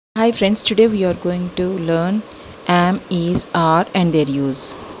Hi friends, today we are going to learn am, is, are and their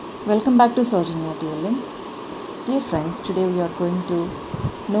use. Welcome back to Saujanya TLM. Dear friends, today we are going to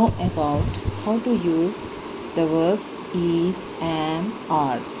know about how to use the verbs is, am,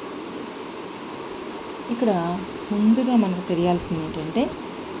 are. ఇక్కడ ముందుగా మనకు తెలియాల్సింది ఏంటంటే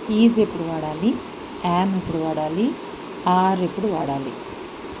is ఎప్పుడు వాడాలి, yam ఎప్పుడు వాడాలి, are ఎప్పుడు వాడాలి.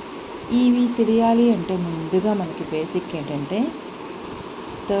 ఇవి తెలియాలి అంటే ముందుగా మనకి బేసిక్ ఏంటంటే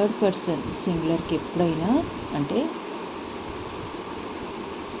థర్డ్ పర్సన్ సింగులర్కి ఎప్పుడైనా అంటే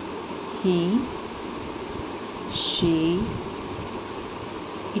హీ, షీ,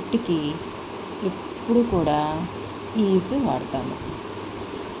 ఇట్కి ఎప్పుడు కూడా ఈజ్ వాడతాము.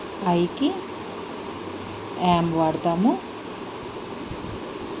 ఐకి యామ్ వాడతాము.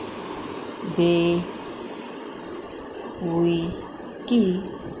 దే, వీకి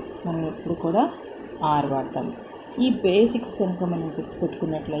మనం ఎప్పుడు కూడా ఆర్ వాడతాము. ఈ బేసిక్స్ కనుక మనం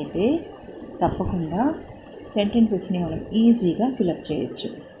గుర్తుపెట్టుకున్నట్లయితే తప్పకుండా సెంటెన్సెస్ని మనం ఈజీగా ఫిలప్ చేయొచ్చు.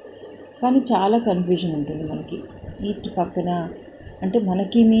 కానీ చాలా కన్ఫ్యూజన్ ఉంటుంది మనకి ఇటు పక్కన, అంటే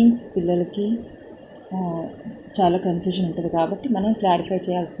మనకి మీన్స్ పిల్లలకి చాలా కన్ఫ్యూజన్ ఉంటుంది కాబట్టి మనం క్లారిఫై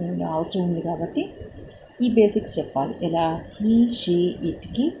చేయాల్సిన అవసరం ఉంది. కాబట్టి ఈ బేసిక్స్ చెప్పాలి. ఎలా హీ, షీ,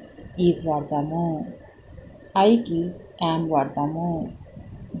 ఇట్కి ఈజ్ వాడతాము, ఐకి యామ్ వాడతాము,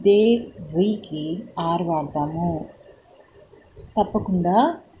 దే, వీకి ఆర్ వాడతాము. తప్పకుండా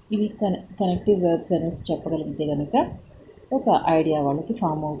ఇవి కనెక్టివ్ వర్బ్స్ అనేసి చెప్పగలిగితే కనుక ఒక ఐడియా వాళ్ళకి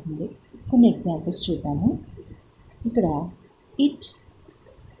ఫామ్ అవుతుంది. కొన్ని ఎగ్జాంపుల్స్ చూద్దాము. ఇక్కడ ఇట్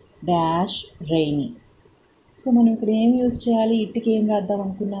డాష్ రైనీ. సో మనం ఇక్కడ ఏం యూజ్ చేయాలి? ఇట్కి ఏం రాద్దాం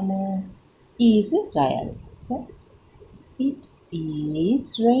అనుకున్నాము? ఈజ్ రాయాలి. So it is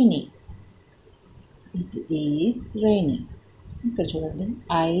rainy, it is rainy. ఇక్కడ చూడండి,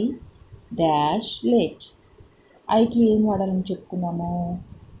 ఐ డాష్ లేట్. ఐకి ఏం వాడాలని చెప్పుకున్నాము?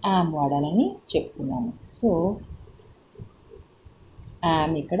 యామ్ వాడాలని చెప్పుకున్నాము. సో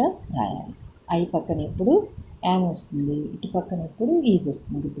యామ్ ఇక్కడ రాయాలి. ఐ పక్కన ఎప్పుడు యామ్ వస్తుంది, ఇటు పక్కన ఎప్పుడు ఈజ్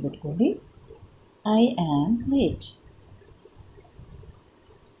వస్తుంది, గుర్తుపెట్టుకోండి. I am late.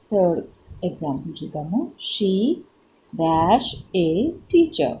 Third example చూద్దాము. She dash A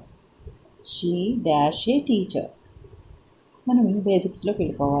teacher, she dash A teacher. మనం బేసిక్స్లోకి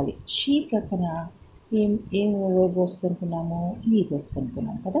వెళ్ళిపోవాలి. షీ ప్రక్కన ఏం వర్బ్ వస్తుంటున్నాము? ఈజ్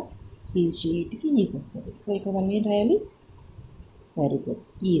వస్తుంటున్నాం కదా. ఈ షీట్కి ఈజ్ వస్తుంది. సో ఇక్కడ మనం ఏం రాయాలి? వెరీ గుడ్,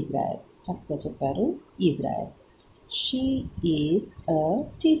 ఈజ్ రాయాలి. చక్కగా చెప్పారు, ఈజ్ రాయాలి. She is a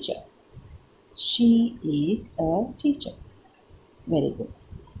teacher, she is a teacher. Very good.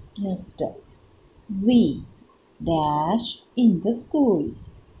 Next, we dash in the school,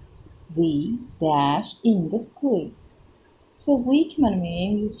 we dash in the school. So వీకి మనం ఏం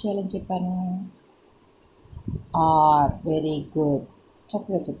యూజ్ చేయాలని చెప్పాను? ఆర్. వెరీ గుడ్,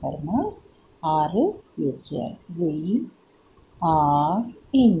 చక్కగా చెప్పారమ్మా. ఆర్ యూజ్ చేయాలి. We are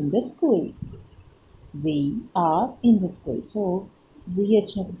in the school, we are in the school. So we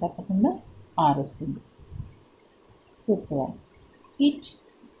వచ్చినప్పుడు తప్పకుండా are వస్తుంది. Fifth one, it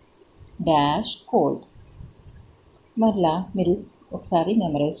dash cold. మరలా మీరు ఒకసారి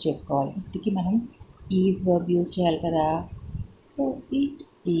మెమరైజ్ చేసుకోవాలి. ఇట్కి మనం ఈజ్ వర్బ్ యూజ్ చేయాలి కదా. So it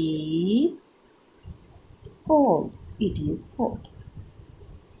is cold, it is cold.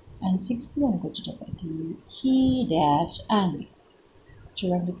 And sixth వన్కి వచ్చేటప్పటికి హీ డాష్ యాంగ్రీ.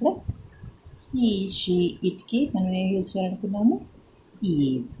 చూడండి, ఇక్కడ హీ, షీ, ఇట్కి మనం ఏం యూజ్ చేయాలనుకున్నాము?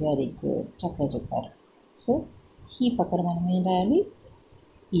 ఈజ్. వెరీ గుడ్, చక్కగా చెప్పారు. సో హీ పక్కన మనం ఏం రాయాలి?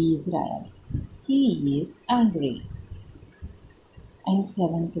 ఈజ్ రాయాలి. He is angry. And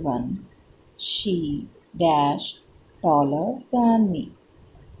seventh one, she dash taller than మీ.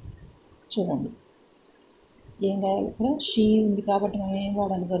 చూడండి, ఏం రాయాలి? ఇక్కడ షీ ఉంది కాబట్టి మనం ఏం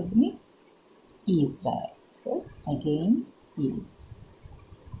వాడాలి? వర్బ్ని ఈజ్ రాయాలి. So again is.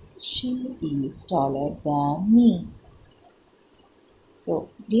 She is taller than me. So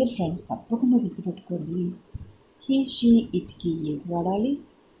dear friends, తప్పకుండా గుర్తుపెట్టుకోండి. హీ, షీ, ఇట్కి ఈజ్ వాడాలి,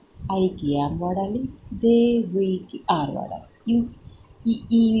 ఐకి యామ్ వాడాలి, దే, వీకి ఆర్ వాడాలి.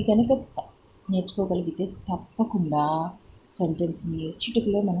 ఇవి కనుక నేర్చుకోగలిగితే తప్పకుండా సెంటెన్స్ని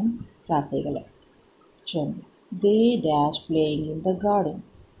చిటికలో మనం రాసేయగలం. చూడండి, they dash playing in the garden.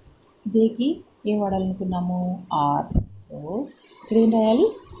 దేకి ఏం వాడాలనుకున్నాము? ఆర్. సో ఇక్కడ ఏం రాయాలి?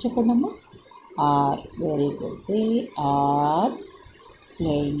 చెప్పండి అమ్మా. Are. Very good. They are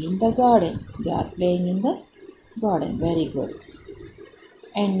playing in the garden, they are playing in the garden. Very good.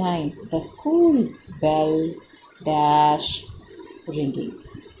 And 9, the school bell dash ringing.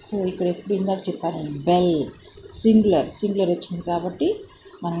 So ఇక్కడ ఎప్పుడు ఇందాక చెప్పాను, బెల్ సింగులర్ వచ్చింది కాబట్టి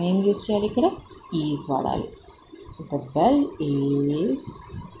మనం ఏం యూజ్ చేయాలి? ఇక్కడ ఈజ్ వాడాలి. So the bell is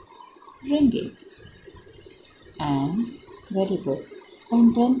ringing. And very good.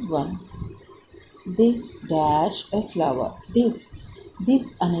 And 10th one, this dash a flower. This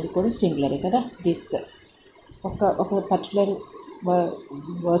అనేది కూడా సింగులరే కదా. దిస్ ఒక పర్టికులర్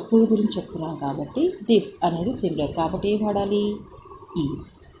వస్తువు గురించి చెప్తున్నాం కాబట్టి దిస్ అనేది సింగులర్ కాబట్టి ఏం వాడాలి, ఈజ్.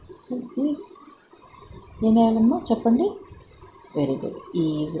 సో దిస్ ఏం రాయాలమ్మా చెప్పండి. వెరీ గుడ్,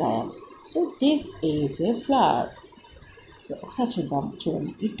 ఈజ్ రాయాలి. So this is a flower. So ఒకసారి చూద్దాం.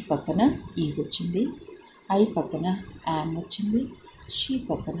 చూడండి, ఇటు పక్కన ఈజ్ వచ్చింది, ఐ పక్కన యామ్ వచ్చింది, షీ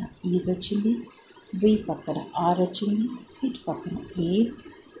పక్కన ఈజ్ వచ్చింది, వి పక్కన ఆర్ వచ్చింది, ఇటు పక్కన is,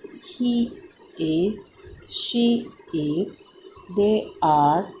 he is, she is, they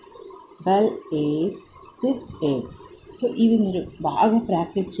are, bell is, this is. So ఇవి మీరు బాగా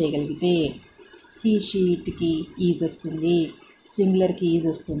ప్రాక్టీస్ చేయగలిగితే హీ షీట్కి ఈజ్ వస్తుంది, సింగులర్కి ఈజ్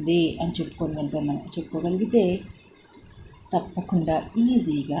వస్తుంది అని చెప్పుకోగలిగితే తప్పకుండా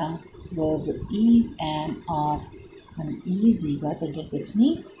ఈజీగా వర్బ్ ఈజ్, యామ్, ఆర్ మనం ఈజీగా సెంటెన్సెస్ని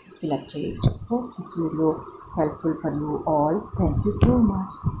ఫిలప్ చేయొచ్చు. Hope this video helpful for you all. Thank you so much.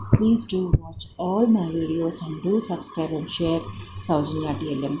 Please do watch all my videos and do subscribe and share Saujanya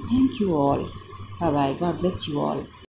TLM. Thank you all. Bye bye. God bless you all.